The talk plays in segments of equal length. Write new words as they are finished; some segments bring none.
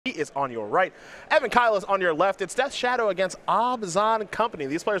He is on your right. Evan Keil is on your left. It's Death Shadow against Obzon Company.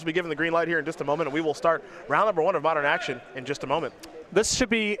 These players will be given the green light here in just a moment, and we will start round number 1 of Modern Action in just a moment. This should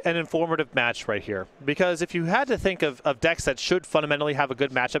be an informative match right here, because if you had to think of decks that should fundamentally have a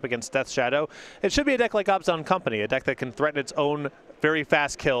good matchup against Death Shadow, it should be a deck like Obzon Company, a deck that can threaten its own very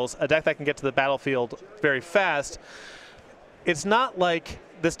fast kills, a deck that can get to the battlefield very fast. It's not like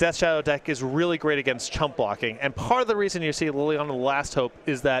this Death Shadow deck is really great against chump blocking, and part of the reason you see Liliana the Last Hope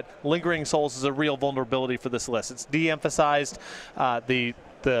is that Lingering Souls is a real vulnerability for this list. It's de-emphasized. The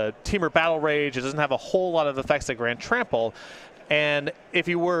Teamer Battle Rage, it doesn't have a whole lot of effects that grant Trample. And if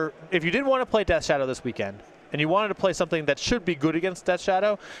you didn't want to play Death Shadow this weekend, and you wanted to play something that should be good against Death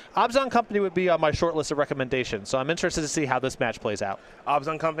Shadow, Obzon Company would be on my short list of recommendations. So I'm interested to see how this match plays out.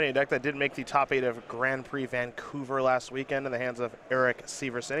 Obzon Company, a deck that did make the top 8 of Grand Prix Vancouver last weekend in the hands of Eric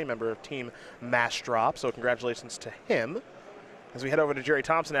Severson, a member of Team Mash Drop. So congratulations to him. As we head over to Gerry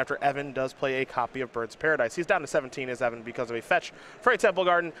Thompson after Evan does play a copy of Birds of Paradise. He's down to 17 as Evan because of a fetch for a Temple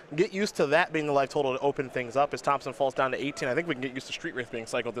Garden. Get used to that being the life total to open things up as Thompson falls down to 18. I think we can get used to Street Wraith being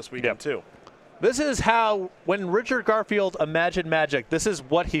cycled this weekend too. This is how, when Richard Garfield imagined Magic, this is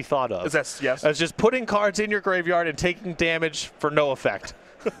what he thought of. Yes. As just putting cards in your graveyard and taking damage for no effect.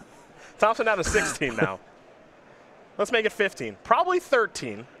 Thompson down to 16 now. Let's make it 15. Probably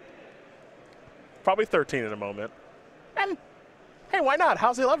 13. Probably 13 in a moment. And hey, why not?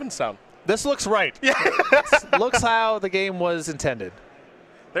 How's the 11 sound? This looks right. Yeah. Looks how the game was intended.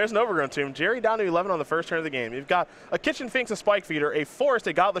 There's an Overgrown Tomb. Gerry down to 11 on the first turn of the game. You've got a Kitchen Finks, a Spike Feeder, a Forest,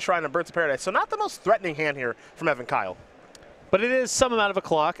 a Godless Shrine, and Birds of Paradise. So not the most threatening hand here from Evan Keil. But it is some amount of a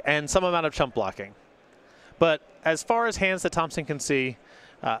clock and some amount of chump blocking. But as far as hands that Thompson can see,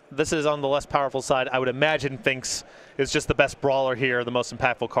 this is on the less powerful side. I would imagine Finks is just the best brawler here, the most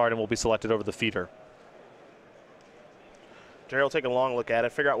impactful card, and will be selected over the Feeder. Gerry will take a long look at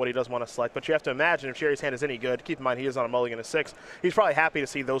it, figure out what he does want to select, but you have to imagine if Gerry's hand is any good, keep in mind he is on a mulligan of 6, he's probably happy to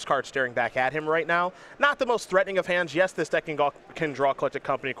see those cards staring back at him right now. Not the most threatening of hands. Yes, this deck can draw Collected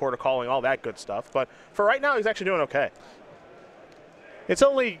Company, Court of Calling, all that good stuff, but for right now, he's actually doing okay. It's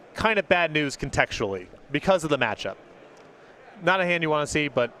only kind of bad news contextually because of the matchup. Not a hand you want to see,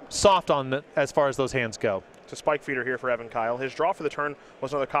 but soft on as far as those hands go. It's a Spike Feeder here for Evan Keil. His draw for the turn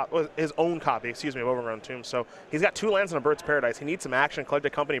was his own copy, of Overgrown Tomb. So he's got 2 lands and a Bird's Paradise. He needs some action.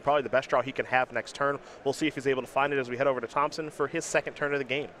 Collected Company, probably the best draw he can have next turn. We'll see if he's able to find it as we head over to Thompson for his second turn of the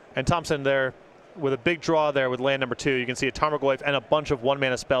game. And Thompson there with a big draw there with land number 2. You can see a Tarmogoyf and a bunch of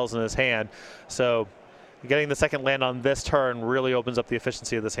 1-mana spells in his hand. So getting the second land on this turn really opens up the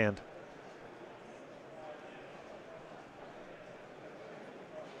efficiency of this hand.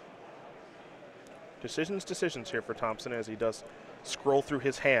 Decisions here for Thompson as he does scroll through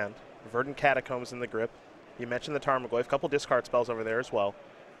his hand. Verdant Catacombs in the grip. You mentioned the Tarmogoyf, a couple discard spells over there as well.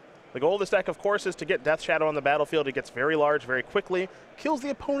 The goal of this deck, of course, is to get Death Shadow on the battlefield. It gets very large very quickly, kills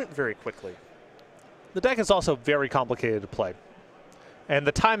the opponent very quickly. The deck is also very complicated to play. And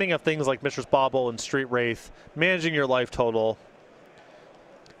the timing of things like Mistress Bauble and Street Wraith, managing your life total.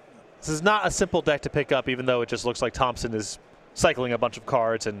 This is not a simple deck to pick up, even though it just looks like Thompson is cycling a bunch of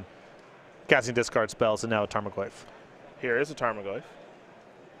cards and casting discard spells, and now a Tarmogoyf. Here is a Tarmogoyf.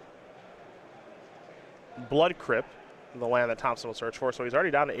 Blood Crypt, the land that Thompson will search for. So he's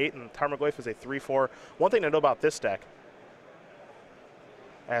already down to 8, and Tarmogoyf is a 3/4. One thing to know about this deck,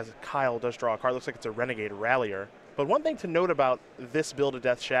 as Keil does draw a card, looks like it's a Renegade Rallier. But one thing to note about this build of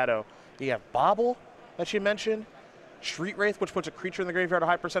Death Shadow, you have Bauble that you mentioned, Street Wraith, which puts a creature in the graveyard a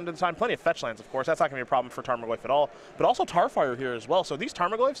high percent of the time. Plenty of fetch lands, of course. That's not going to be a problem for Tarmogoyf at all. But also Tarfire here as well. So these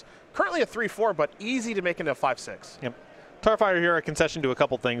Tarmogoyfs, currently a 3/4, but easy to make into a 5/6. Yep. Tarfire here, a concession to a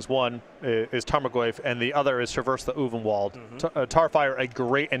couple things. One is Tarmogoyf, and the other is Traverse the Uvenwald. Tarfire, a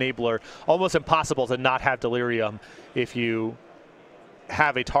great enabler. Almost impossible to not have Delirium if you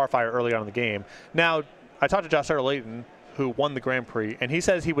have a Tarfire early on in the game. Now, I talked to Josh Layton, who won the Grand Prix, and he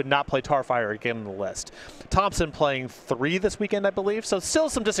says he would not play Tarfire again on the list. Thompson playing 3 this weekend, I believe, so still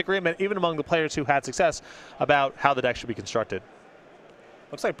some disagreement even among the players who had success about how the deck should be constructed.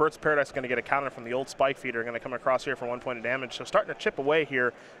 Looks like Birds of Paradise is going to get a counter from the old Spike Feeder, going to come across here for 1 point of damage. So starting to chip away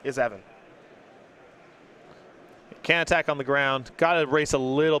here is Evan. Can't attack on the ground. Got to race a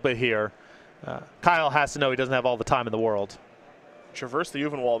little bit here. Keil has to know he doesn't have all the time in the world. Traverse the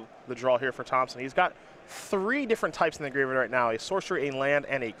Uvenwald, the draw here for Thompson. He's got 3 different types in the graveyard right now, a sorcery, a land,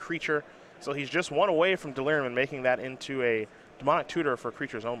 and a creature. So he's just 1 away from Delirium and making that into a Demonic Tutor for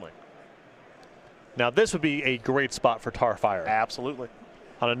creatures only. Now this would be a great spot for Tarfire. Absolutely.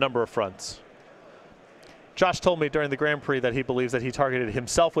 On a number of fronts. Josh told me during the Grand Prix that he believes that he targeted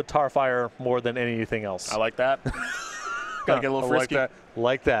himself with Tarfire more than anything else. I like that. Gotta get a little frisky.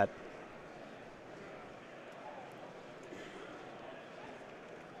 Like that.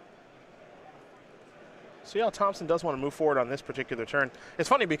 See how Thompson does want to move forward on this particular turn. It's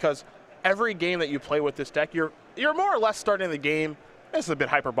funny because every game that you play with this deck, you're more or less starting the game. This is a bit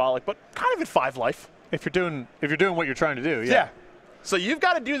hyperbolic, but kind of at 5 life. If you're doing what you're trying to do, yeah. So you've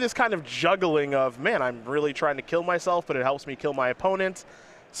got to do this kind of juggling of, man, I'm really trying to kill myself, but it helps me kill my opponent.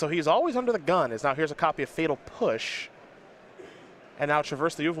 So he's always under the gun. Now here's a copy of Fatal Push. And now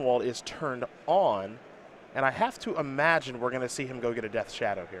Traverse the Uvenwald is turned on. And I have to imagine we're going to see him go get a Death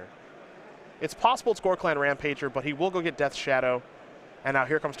Shadow here. It's possible it's Gorklan Rampager, but he will go get Death Shadow. And now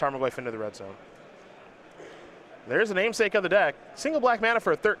here comes Tarmogoyf into the red zone. There's a namesake of the deck. Single black mana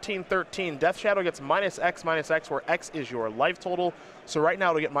for a 13/13. Death Shadow gets -X, where X is your life total. So right now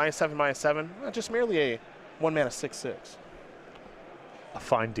it'll get -7/7. Just merely a 1 mana 6/6. A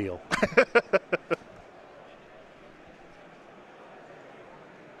fine deal.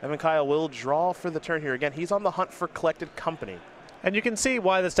 Evan Keil will draw for the turn here. Again, he's on the hunt for Collected Company. And you can see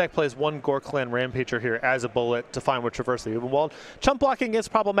why this deck plays one Gorklan Rampager here as a bullet to find with Traverse the Uvenwald. Chump blocking is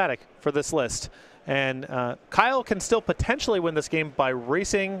problematic for this list. And Keil can still potentially win this game by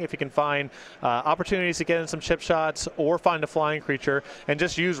racing if he can find opportunities to get in some chip shots or find a flying creature and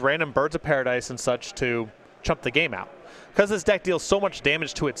just use random Birds of Paradise and such to chump the game out. Because this deck deals so much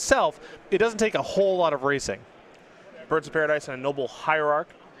damage to itself, it doesn't take a whole lot of racing. Birds of Paradise and a Noble Hierarch.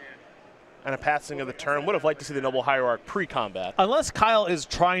 And a passing of the turn. Would have liked to see the Noble Hierarch pre-combat. Unless Keil is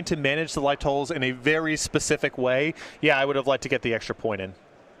trying to manage the life totals in a very specific way, yeah, I would have liked to get the extra point in.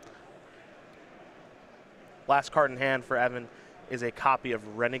 Last card in hand for Evan is a copy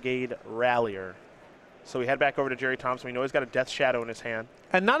of Renegade Rallier. So we head back over to Gerry Thompson. We know he's got a Death Shadow in his hand.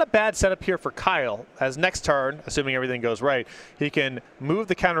 And not a bad setup here for Keil, as next turn, assuming everything goes right, he can move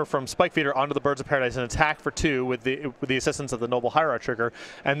the counter from Spike Feeder onto the Birds of Paradise and attack for 2 with the assistance of the Noble Hierarch trigger,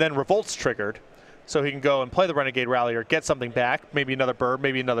 and then Revolt's triggered. So he can go and play the Renegade Rallier, get something back, maybe another bird,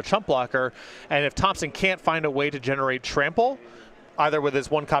 maybe another chump blocker, and if Thompson can't find a way to generate trample, either with his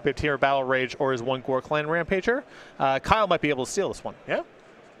 1 copy of Team of Battle Rage or his 1 Gorklan Rampager, Keil might be able to steal this one. Yeah.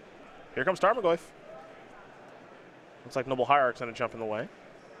 Here comes Tarmogoyf. Looks like Noble Hierarch's going to jump in the way.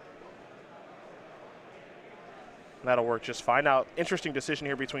 That'll work just fine. Now, interesting decision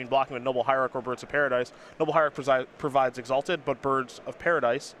here between blocking with Noble Hierarch or Birds of Paradise. Noble Hierarch provides Exalted, but Birds of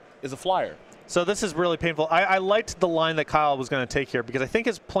Paradise is a flyer. So this is really painful. I liked the line that Keil was going to take here because I think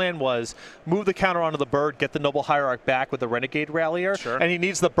his plan was move the counter onto the bird, get the Noble Hierarch back with the Renegade Rallier, sure. And he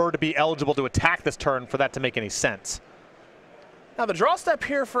needs the bird to be eligible to attack this turn for that to make any sense. Now the draw step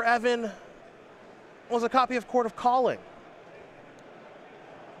here for Evan was a copy of Court of Calling.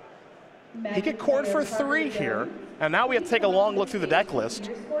 He could court for 3 here, and now we have to take a long look through the deck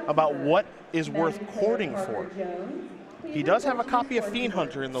list about what is worth courting for. He does have a copy of Fiend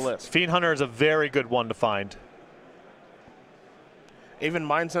Hunter in the list. Fiend Hunter is a very good one to find. Even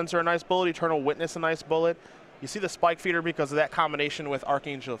Mind Sensor, a nice bullet. Eternal Witness, a nice bullet. You see the Spike Feeder because of that combination with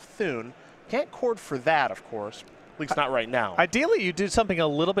Archangel of Thune. Can't court for that, of course. At least not right now. Ideally, you do something a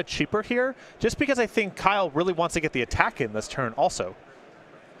little bit cheaper here, just because I think Keil really wants to get the attack in this turn also.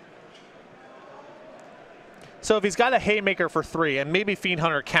 So if he's got a Haymaker for 3, and maybe Fiend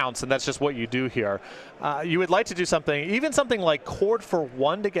Hunter counts, and that's just what you do here, you would like to do something, even something like Cord for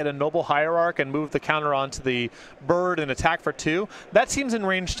 1 to get a Noble Hierarch and move the counter onto the bird and attack for 2. That seems in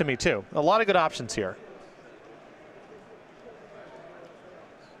range to me too. A lot of good options here.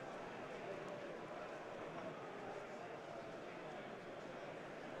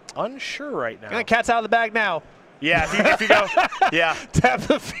 Unsure right now. And the cat's out of the bag now. Yeah, if you go, yeah. Tap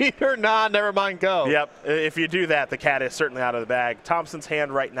the feeder, nah, never mind, go. Yep, if you do that, the cat is certainly out of the bag. Thompson's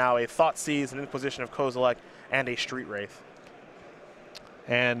hand right now, a Thoughtseize, an Inquisition of Kozilek, and a Street Wraith.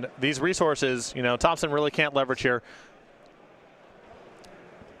 And these resources, you know, Thompson really can't leverage here.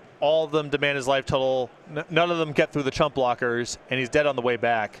 All of them demand his life total. None of them get through the chump blockers, and he's dead on the way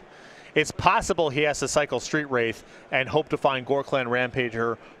back. It's possible he has to cycle Street Wraith and hope to find Gorklan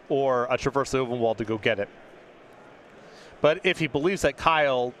Rampager or a Traverse the Uvenwald to go get it. But if he believes that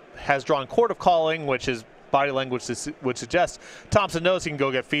Keil has drawn Court of Calling, which his body language would suggest, Thompson knows he can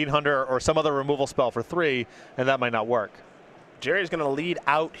go get Fiend Hunter or some other removal spell for 3, and that might not work. Gerry's going to lead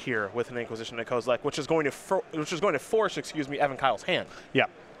out here with an Inquisition of Kozilek, which is going to force, excuse me, Evan Keil's hand. Yeah.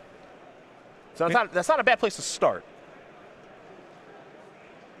 So that's not a bad place to start.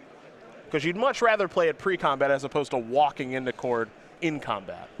 Because you'd much rather play it pre-combat as opposed to walking into Cord in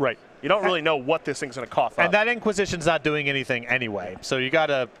combat. Right. You don't really know what this thing's going to cough up. And that Inquisition's not doing anything anyway. So you got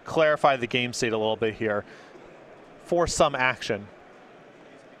to clarify the game state a little bit here for some action.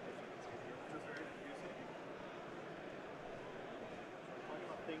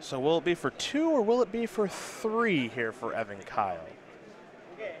 So will it be for 2 or will it be for 3 here for Evan Keil?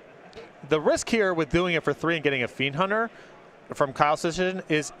 The risk here with doing it for 3 and getting a Fiend Hunter from Keil's decision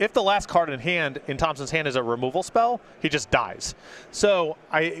is if the last card in Thompson's hand is a removal spell, he just dies. So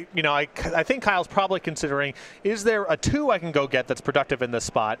I think Keil's probably considering, is there a 2 I can go get that's productive in this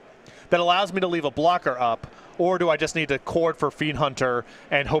spot that allows me to leave a blocker up, or do I just need to cord for Fiend Hunter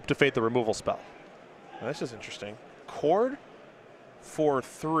and hope to fade the removal spell? Well, this is interesting. Cord for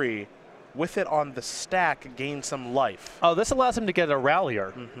 3, with it on the stack, gain some life. Oh, this allows him to get a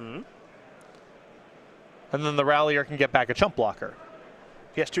Rallier. Mm-hmm. And then the Rallier can get back a chump blocker.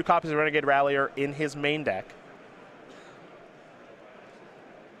 He has 2 copies of Renegade Rallier in his main deck.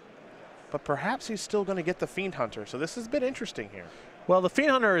 But perhaps he's still going to get the Fiend Hunter, so this is a bit interesting here. Well, the Fiend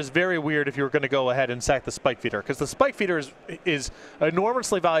Hunter is very weird if you were going to go ahead and sack the Spike Feeder, because the Spike Feeder is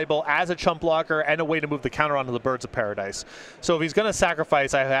enormously valuable as a chump blocker and a way to move the counter onto the Birds of Paradise. So if he's going to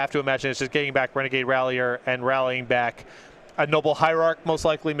sacrifice, I have to imagine it's just getting back Renegade Rallier and rallying back a Noble Hierarch, most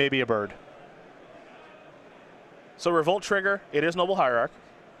likely, maybe a bird. So Revolt trigger, it is Noble Hierarch.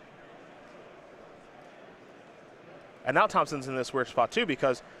 And now Thompson's in this weird spot too,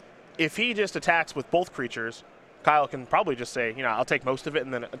 because if he just attacks with both creatures, Keil can probably just say, I'll take most of it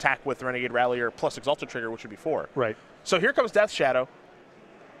and then attack with Renegade Rallier plus Exalted Trigger, which would be 4. Right. So here comes Death Shadow.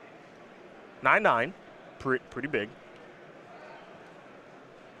 9/9, pretty big.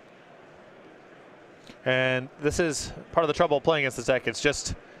 And this is part of the trouble playing against this deck.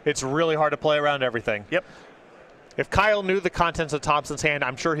 It's really hard to play around everything. Yep. If Keil knew the contents of Thompson's hand,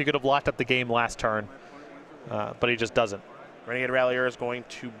 I'm sure he could have locked up the game last turn, but he just doesn't. Renegade Rallier is going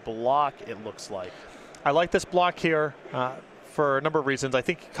to block, it looks like. I like this block here for a number of reasons. I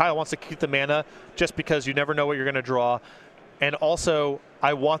think Keil wants to keep the mana just because you never know what you're going to draw. And also,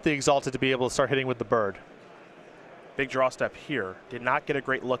 I want the Exalted to be able to start hitting with the bird. Big draw step here. Did not get a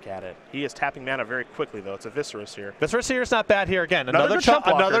great look at it. He is tapping mana very quickly, though. It's a Viscerus here. Viscerus here is not bad here. Again, another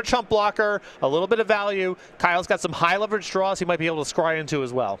chump blocker, a little bit of value. Keil's got some high leverage draws he might be able to scry into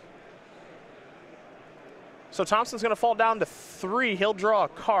as well. So Thompson's going to fall down to 3. He'll draw a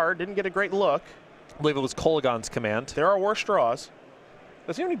card. Didn't get a great look. I believe it was Kolagon's command. There are worse draws.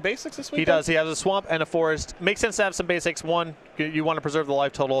 Does he have any basics this week? He does. He has a swamp and a forest. Makes sense to have some basics. 1, you want to preserve the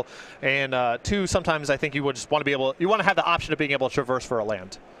life total, and 2, sometimes I think you would just want to be able. You want to have the option of being able to traverse for a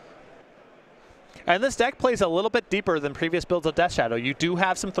land. And this deck plays a little bit deeper than previous builds of Death Shadow. You do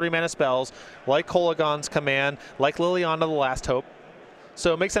have some 3-mana spells like Kolagon's command, like Liliana the Last Hope.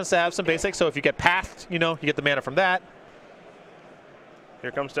 So it makes sense to have some basics. So if you get Path, you get the mana from that.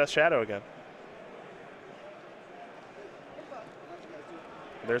 Here comes Death Shadow again.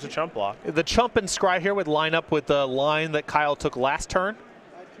 There's a chump block. The chump and scry here would line up with the line that Keil took last turn.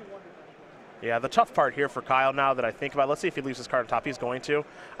 Yeah, the tough part here for Keil now that I think about, let's see if he leaves his card on top. He's going to.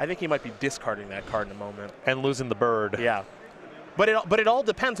 I think he might be discarding that card in a moment. And losing the bird. Yeah. But it all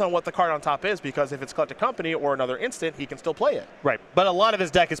depends on what the card on top is, because if it's Collected Company or another instant, he can still play it. Right. But a lot of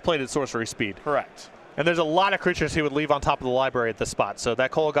his deck is played at sorcery speed. Correct. And there's a lot of creatures he would leave on top of the library at this spot. So that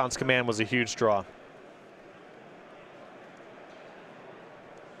Kolagon's command was a huge draw.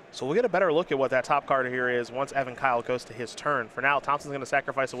 So we'll get a better look at what that top card here is once Evan Keil goes to his turn. For now, Thompson's going to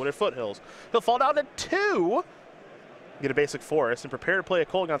sacrifice the Wooded Foothills. He'll fall down to 2. Get a basic forest and prepare to play a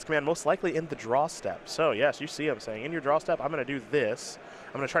Kolagon's command, most likely in the draw step. So yes, you see him saying, in your draw step, I'm going to do this.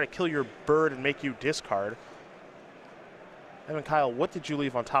 I'm going to try to kill your bird and make you discard. Evan Keil, what did you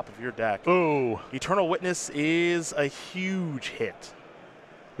leave on top of your deck? Ooh. Eternal Witness is a huge hit.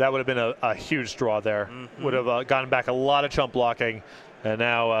 That would have been a huge draw there. Mm-hmm. Would have gotten back a lot of chump blocking. And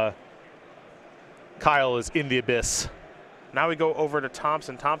now Keil is in the abyss. Now we go over to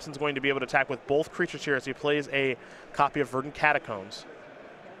Thompson. Thompson's going to be able to attack with both creatures here as he plays a copy of Verdant Catacombs.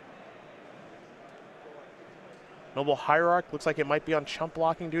 Noble Hierarch looks like it might be on chump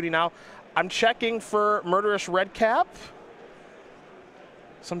blocking duty now. I'm checking for Murderous Redcap.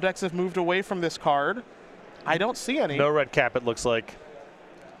 Some decks have moved away from this card. I don't see any. No Redcap, it looks like.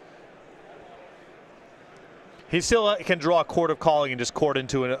 He still can draw a Court of Calling and just court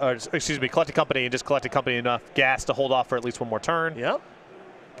into Collected Company and just Collected Company enough gas to hold off for at least 1 more turn. Yep.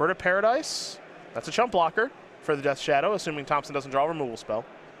 Bird of Paradise. That's a chump blocker for the Death Shadow, assuming Thompson doesn't draw a removal spell.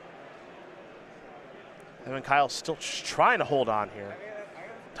 And then Keil's still trying to hold on here.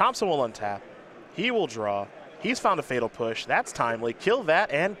 Thompson will untap. He will draw. He's found a Fatal Push. That's timely. Kill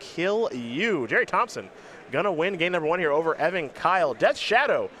that and kill you. Gerry Thompson gonna win game number 1 here over Evan Keil. Death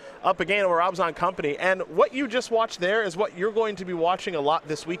Shadow up again over Abzan Company. And what you just watched there is what you're going to be watching a lot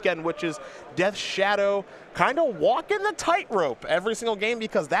this weekend, which is Death Shadow kind of walking the tightrope every single game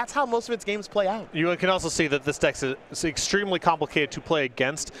because that's how most of its games play out. You can also see that this deck is extremely complicated to play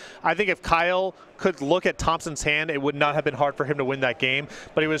against. I think if Keil could look at Thompson's hand, it would not have been hard for him to win that game,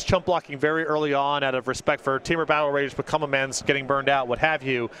 but he was chump blocking very early on out of respect for Teamer Battle Rage, become amends, getting burned out, what have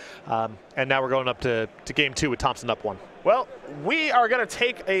you. And now we're going up to game 2 with Thompson up 1. Well, we are going to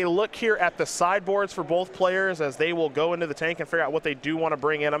take a look here at the sideboards for both players as they will go into the tank and figure out what they do want to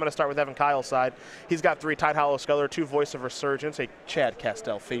bring in. I'm going to start with Evan Keil's side. He's got 3 Tide Hollow Sculler, 2 Voice of Resurgence, a Chad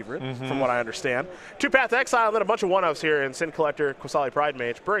Castell favorite, from what I understand. 2 Path to Exile, and then a bunch of one-ofs here in Sin Collector, Qasali Pride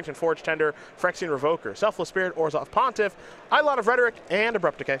Mage, Burrington Forge Tender, Phyrexian Revoker, Selfless Spirit, Orzhov Pontiff, Eidolon of Rhetoric, and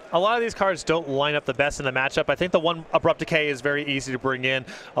Abrupt Decay. A lot of these cards don't line up the best in the matchup. I think the one Abrupt Decay is very easy to bring in.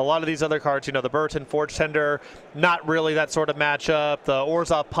 A lot of these other cards, you know, the Burrington Forge Tender, not really that sort of matchup. The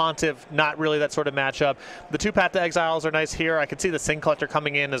Orzhov Pontiff, not really that sort of matchup. The 2 Path to Exiles are nice here. I can see the Sin Collector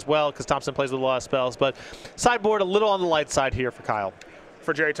coming in as well because Thompson plays with a lot of spells, but sideboard a little on the light side here for Keil.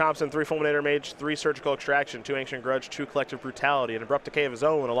 For Gerry Thompson, 3 Fulminator Mage, 3 Surgical Extraction, 2 Ancient Grudge, 2 Collective Brutality, an Abrupt Decay of his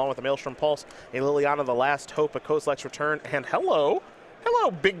own, along with a Maelstrom Pulse, a Liliana the Last Hope, a Kozilek's Return, and hello,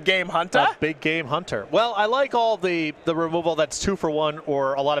 Big Game Hunter. Big Game Hunter. Well, I like all the removal that's 2 for 1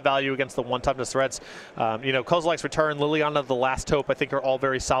 or a lot of value against the one-toughness threats. You know, Kozilek's Return, Liliana the Last Hope, I think are all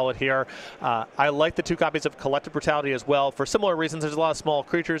very solid here. I like the 2 copies of Collective Brutality as well. For similar reasons, there's a lot of small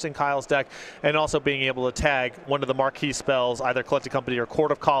creatures in Keil's deck, and also being able to tag one of the marquee spells, either Collected Company or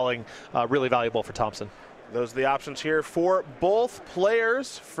Court of Calling, really valuable for Thompson. Those are the options here for both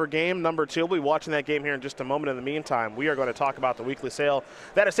players for game number 2. We'll be watching that game here in just a moment. In the meantime, we are going to talk about the weekly sale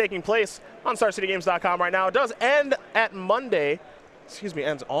that is taking place on StarCityGames.com right now. It does end at Monday.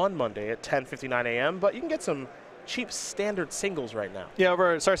 Ends on Monday at 10:59 a.m., but you can get some cheap standard singles right now. Yeah,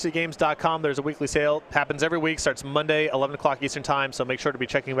 over at StarCityGames.com, there's a weekly sale. Happens every week, starts Monday, 11 o'clock Eastern Time, so make sure to be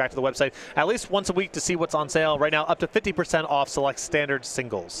checking back to the website at least once a week to see what's on sale. Right now, up to 50% off select standard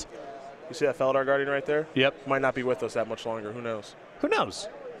singles. You see that Feldar Guardian right there? Yep. Might not be with us that much longer. Who knows? Who knows?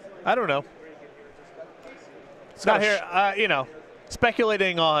 I don't know. It's not here. You know,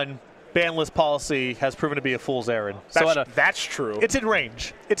 speculating on ban list policy has proven to be a fool's errand. That's true. It's in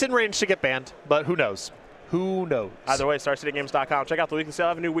range. It's in range to get banned, but who knows? Who knows? Either way, StarCityGames.com. Check out the weekly sale. I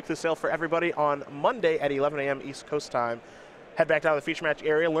have a new weekly sale for everybody on Monday at 11 a.m. East Coast time. Head back down to the feature match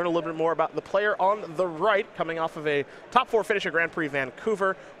area, learn a little bit more about the player on the right, coming off of a top 4 finish at Grand Prix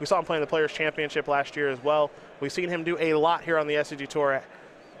Vancouver. We saw him playing the Players' Championship last year as well. We've seen him do a lot here on the SCG Tour.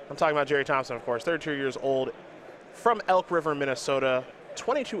 I'm talking about Gerry Thompson, of course, 32 years old, from Elk River, Minnesota,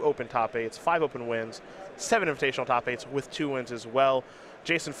 22 open top 8s, 5 open wins, 7 invitational top 8s with 2 wins as well.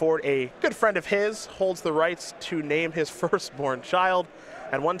 Jason Ford, a good friend of his, holds the rights to name his firstborn child.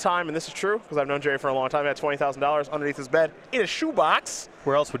 At one time, and this is true because I've known Gerry for a long time, he had $20,000 underneath his bed in a shoebox.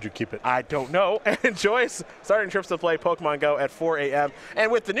 Where else would you keep it? I don't know. And enjoys starting trips to play Pokemon Go at 4 a.m.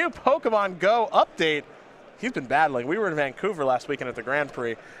 And with the new Pokemon Go update, he's been battling. We were in Vancouver last weekend at the Grand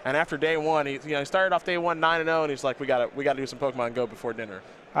Prix, and after day 1, he started off day 1 9-0, and he's like, we got to do some Pokemon Go before dinner.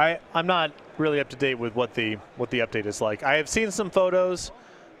 I'm not really up to date with what the update is like. I have seen some photos.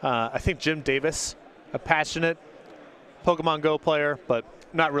 I think Jim Davis, a passionate Pokemon Go player, but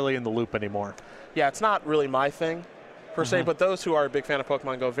not really in the loop anymore. Yeah, it's not really my thing, per se, but those who are a big fan of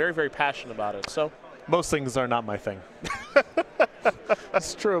Pokemon Go, very, very passionate about it. So most things are not my thing.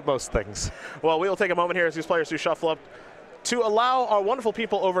 It's true of most things. Well, we will take a moment here as these players do shuffle up to allow our wonderful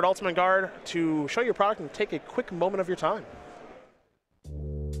people over at Ultimate Guard to show your product and take a quick moment of your time.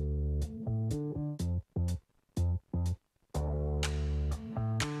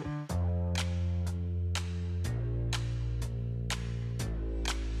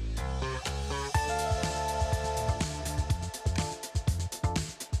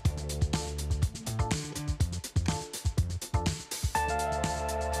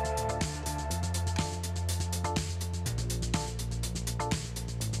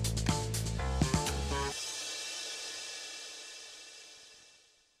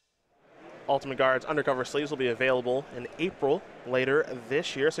 Ultimate Guard's undercover sleeves will be available in April later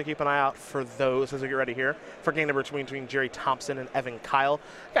this year, so keep an eye out for those as we get ready here for game number between Gerry Thompson and Evan Keil.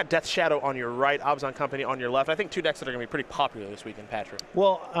 Got Death Shadow on your right, Abzan Company on your left. I think 2 decks that are going to be pretty popular this weekend, Patrick.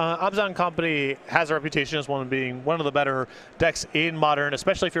 Well, Abzan Company has a reputation as being one of the better decks in Modern,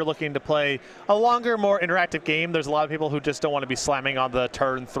 especially if you're looking to play a longer, more interactive game. There's a lot of people who just don't want to be slamming on the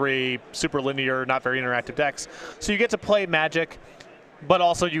turn 3, super linear, not very interactive decks. So you get to play Magic, but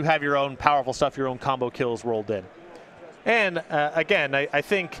also you have your own powerful stuff, your own combo kills rolled in. And again, I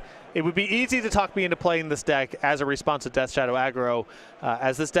think it would be easy to talk me into playing this deck as a response to Death Shadow aggro,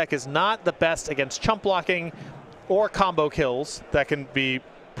 as this deck is not the best against chump blocking or combo kills that can be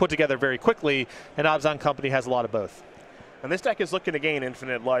put together very quickly, and Obzon Company has a lot of both. And this deck is looking to gain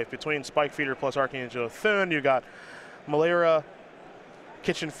infinite life. Between Spike Feeder plus Archangel Thune, you got Malera,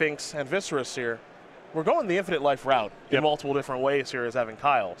 Kitchen Finks, and Viscerus here. We're going the infinite life route in multiple different ways here as Evan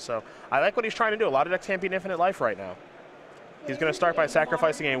Keil. So I like what he's trying to do. A lot of decks can't beat infinite life right now. He's going to start by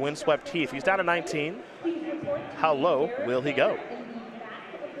sacrificing a Windswept Teeth. He's down to 19. How low will he go?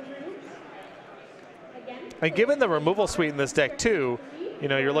 And given the removal suite in this deck too, you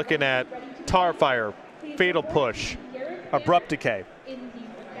know, you're looking at Tarfire, Fatal Push, Abrupt Decay.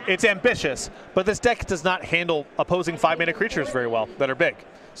 It's ambitious, but this deck does not handle opposing 5-mana creatures very well that are big.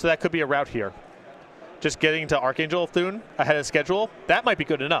 So that could be a route here. Just getting to Archangel Thune ahead of schedule, that might be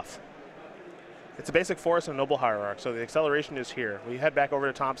good enough. It's a basic forest and noble hierarch, so the acceleration is here. We head back over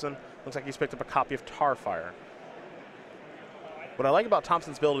to Thompson. Looks like he's picked up a copy of Tarfire. What I like about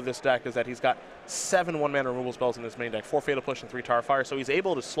Thompson's build of this deck is that he's got 7 1-mana removal spells in his main deck, 4 Fatal Push and 3 Tarfire, so he's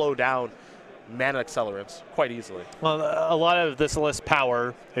able to slow down mana accelerants quite easily. Well, a lot of this list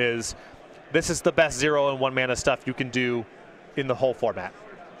power is this is the best 0 and 1 mana stuff you can do in the whole format.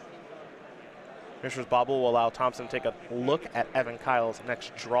 Mishra's Bauble will allow Thompson to take a look at Evan Keil's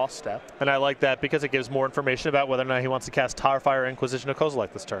next draw step. And I like that because it gives more information about whether or not he wants to cast Tarfire Inquisition of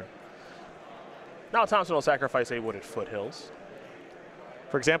Kozilek this turn. Now Thompson will sacrifice a Wooded Foothills.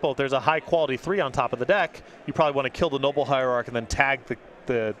 For example, if there's a high quality 3 on top of the deck, you probably want to kill the Noble Hierarch and then tag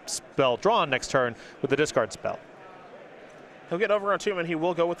the spell drawn next turn with the discard spell. He'll get Overgrown Tomb and he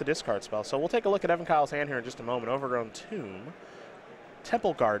will go with the discard spell. So we'll take a look at Evan Keil's hand here in just a moment. Overgrown Tomb,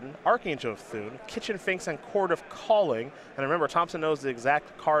 Temple Garden, Archangel of Thune, Kitchen Finks, and Chord of Calling. And remember, Thompson knows the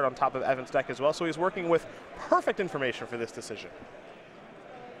exact card on top of Evan's deck as well, so he's working with perfect information for this decision.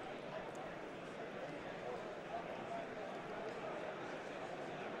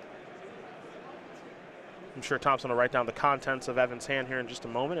 I'm sure Thompson will write down the contents of Evan's hand here in just a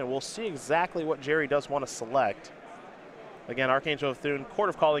moment, and we'll see exactly what Gerry does want to select. Again, Archangel of Thune, Chord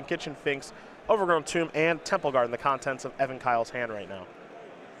of Calling, Kitchen Finks, Overgrown Tomb, and Temple Garden, the contents of Evan Keil's hand right now.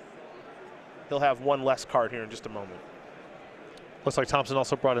 He'll have one less card here in just a moment. Looks like Thompson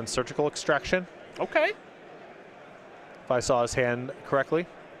also brought in Surgical Extraction. Okay. If I saw his hand correctly.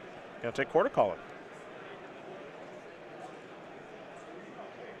 Gonna take Chord of Calling.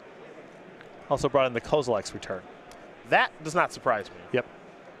 Also brought in the Kozilek's Return. That does not surprise me. Yep.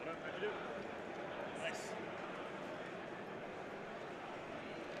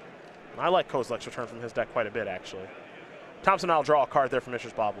 I like Kozilek's Return from his deck quite a bit, actually. Thompson and I'll draw a card there for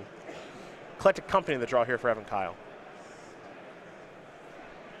Mishra's Bauble. Eclectic Company in the draw here for Evan Keil.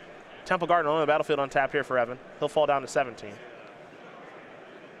 Temple Garden on the battlefield untapped here for Evan. He'll fall down to 17.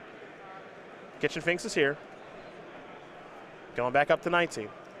 Kitchen Finks is here. Going back up to 19.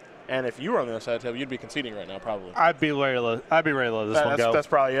 And if you were on the other side of the table, you'd be conceding right now, probably. I'd be ready to let this one go. That's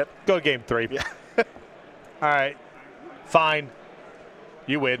probably it. Go to game 3. Yeah. All right. Fine.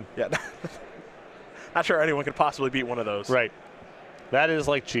 You win. Yeah. Not sure anyone could possibly beat one of those. Right. That is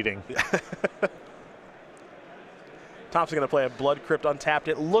like cheating. Yeah. Thompson's going to play a Blood Crypt untapped.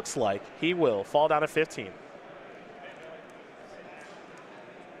 It looks like he will fall down to 15.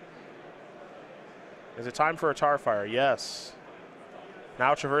 Is it time for a Tarfire? Yes.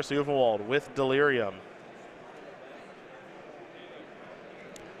 Now traverse the Uvenwald with Delirium.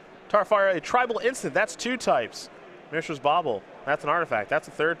 Tarfire, a tribal instant. That's 2 types. Mishra's Bauble. That's an artifact. That's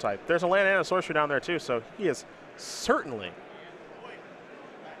a 3rd type. There's a land and a sorcery down there too, so he is certainly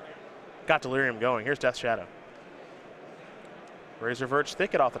got Delirium going. Here's Death Shadow. Razor Verge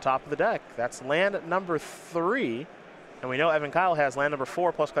Thicket off the top of the deck. That's land number 3. And we know Evan Keil has land number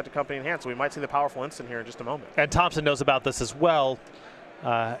 4 plus Eclectic Company in hand, so we might see the powerful instant here in just a moment. And Thompson knows about this as well,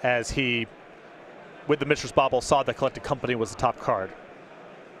 as he, with the Mishra's Bauble, saw that Eclectic Company was the top card.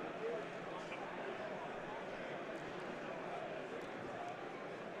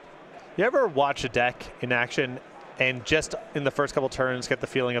 You ever watch a deck in action and just in the first couple turns get the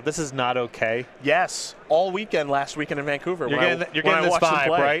feeling of this is not okay? Yes, all weekend last weekend in Vancouver. You're getting this vibe,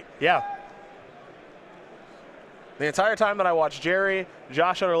 right? Yeah. The entire time that I watched Gerry,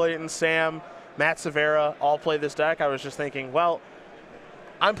 Josh Utter-Layton, Sam, Matt Severa all play this deck, I was just thinking, well,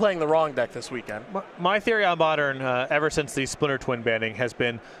 I'm playing the wrong deck this weekend. My theory on Modern, ever since the Splinter Twin banning, has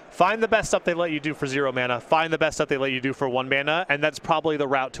been find the best stuff they let you do for 0 mana, find the best stuff they let you do for 1 mana, and that's probably the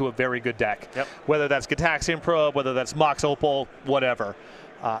route to a very good deck. Yep. Whether that's Gitaxian Probe, whether that's Mox Opal, whatever.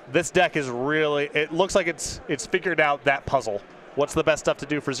 This deck is really, it looks like it's figured out that puzzle. What's the best stuff to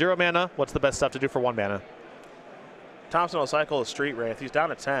do for 0 mana? What's the best stuff to do for 1 mana? Thompson will cycle a Street Wraith. He's down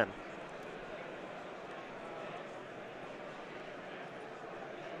to 10.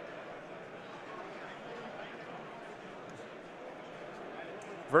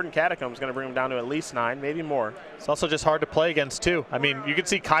 Verdant Catacomb's going to bring him down to at least 9, maybe more. It's also just hard to play against, too. I mean, you can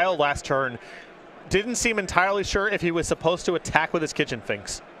see Keil last turn didn't seem entirely sure if he was supposed to attack with his Kitchen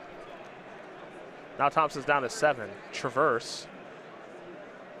Finks. Now Thompson's down to 7. Traverse.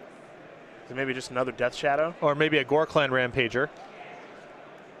 Is it maybe just another Death Shadow? Or maybe a Gore Clan Rampager.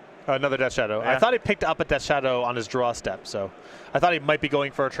 Another Death Shadow. Yeah. I thought he picked up a Death Shadow on his draw step, so I thought he might be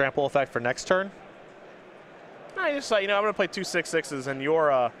going for a trample effect for next turn. No, he just thought, you know, I'm going to play 2 6/6s, and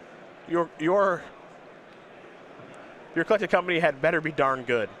your collected company had better be darn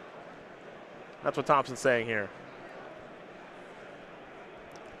good. That's what Thompson's saying here.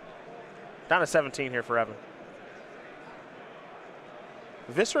 Down to 17 here for Evan.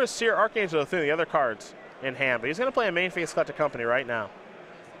 Viscera, Seer, Archangel through the other cards in hand, but he's going to play a main phase collected company right now.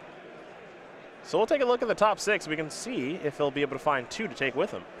 So we'll take a look at the top 6. We can see if he'll be able to find 2 to take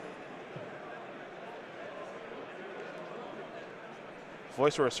with him.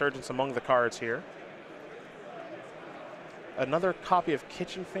 Voice of Resurgence among the cards here. Another copy of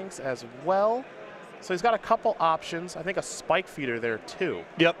Kitchen Finks as well. So he's got a couple options. I think a Spike Feeder there too.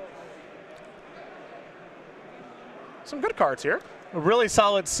 Yep. Some good cards here. A really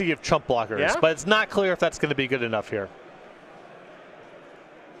solid sea of chump blockers, Yeah? but it's not clear if that's going to be good enough here.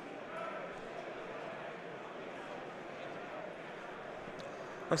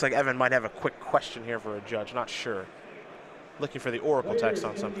 Looks like Evan might have a quick question here for a judge. Not sure. Looking for the Oracle text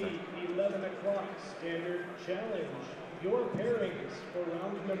on something. 11 o'clock standard challenge. Your pairings for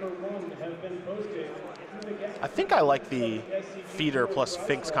round number 1 have been posted. I think I like the Feeder plus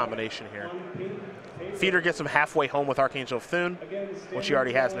Finks combination here. Feeder gets him halfway home with Archangel of Thune, which he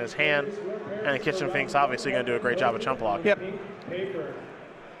already has in his hand. And the Kitchen Finks obviously going to do a great job of chump block. Yep.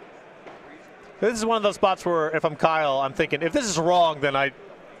 This is one of those spots where if I'm Keil, I'm thinking, if this is wrong, then I...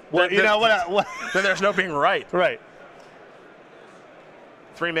 Well, you know what? Then there's no being right. Right.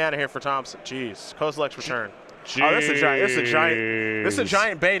 3 mana here for Thompson. Jeez. Kozilek's return. Jeez. Oh, this is a giant. This is a giant. This is a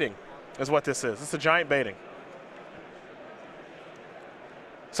giant baiting, is what this is. This is a giant baiting.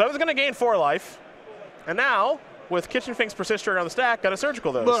 So he's going to gain 4 life, and now with Kitchen Finks Persister on the stack, got to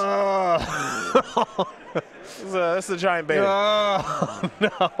surgical those. This is a giant baiting.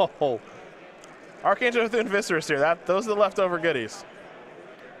 No. Archangel with Viscerous here. Those are the leftover goodies.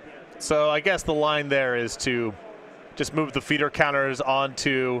 So I guess the line there is to just move the feeder counters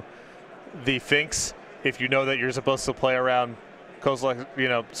onto the Finks if you know that you're supposed to play around Kozilek, you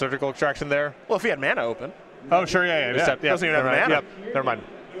know, surgical extraction there. Well, if he had mana open. Oh, sure, yeah. Doesn't even have never mind. mana. Yep, never mind.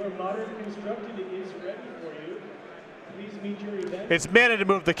 Your modern constructed is ready for you. Please meet your event. It's mana to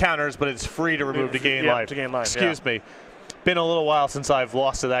move the counters, but it's free to remove to gain life. To gain life. Excuse me. Been a little while since I've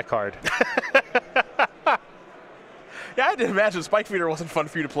lost to that card. Yeah, I didn't imagine Spike Feeder wasn't fun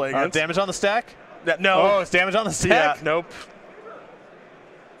for you to play against. Damage on the stack? No. Oh, it's damage on the stack? Yeah, nope.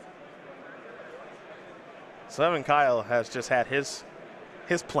 So Evan Keil has just had his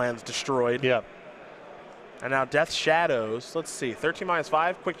plans destroyed. Yep. And now Death Shadows. Let's see. 13 minus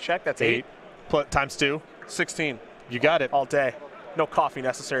 5. Quick check. That's 8. Times 2. 16. You got it. All day. No coffee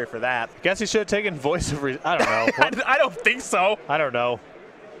necessary for that. Guess he should have taken Voice of I don't know. I don't think so. I don't know.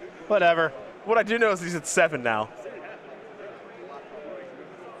 Whatever. What I do know is he's at 7 now.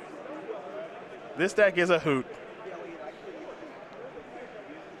 This deck is a hoot.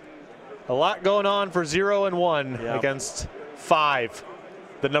 A lot going on for 0 and 1 against 5,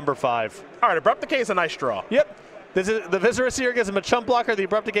 the number 5. All right, Abrupt Decay is a nice draw. Yep. This is, the Viscera Seer gives him a chump blocker. The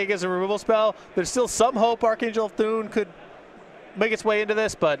Abrupt Decay gives him a removal spell. There's still some hope Archangel of Thune could make its way into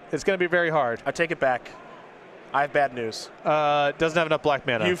this, but it's going to be very hard. I take it back. I have bad news. Doesn't have enough black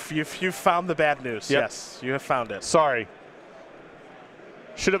mana. You've found the bad news. Yep. Yes, you have found it. Sorry.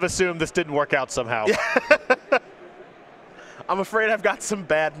 Should have assumed this didn't work out somehow. I'm afraid I've got some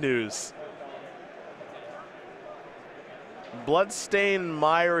bad news. Bloodstained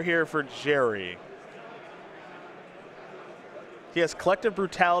Mire here for Gerry. He has Collective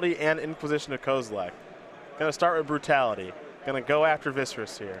Brutality and Inquisition of Kozilek. Gonna start with Brutality. Gonna go after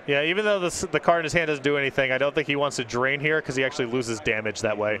Viscerous here. Yeah, even though the card in his hand doesn't do anything, I don't think he wants to drain here because he actually loses damage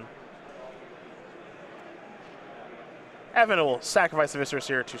that way. Evan will sacrifice the Viscerous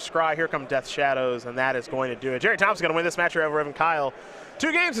here to scry. Here come Death Shadows, and that is going to do it. Gerry Thompson going to win this match over Evan Keil.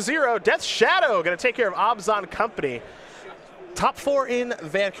 2-0. Death Shadow going to take care of Obzon Company. Top 4 in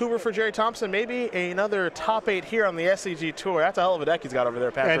Vancouver for Gerry Thompson. Maybe another top 8 here on the SCG Tour. That's a hell of a deck he's got over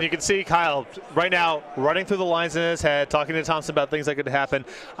there, Patrick. And you can see Keil right now running through the lines in his head, talking to Thompson about things that could happen.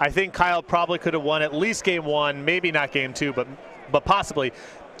 I think Keil probably could have won at least game 1, maybe not game 2, but possibly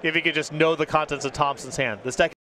if he could just know the contents of Thompson's hand. This deck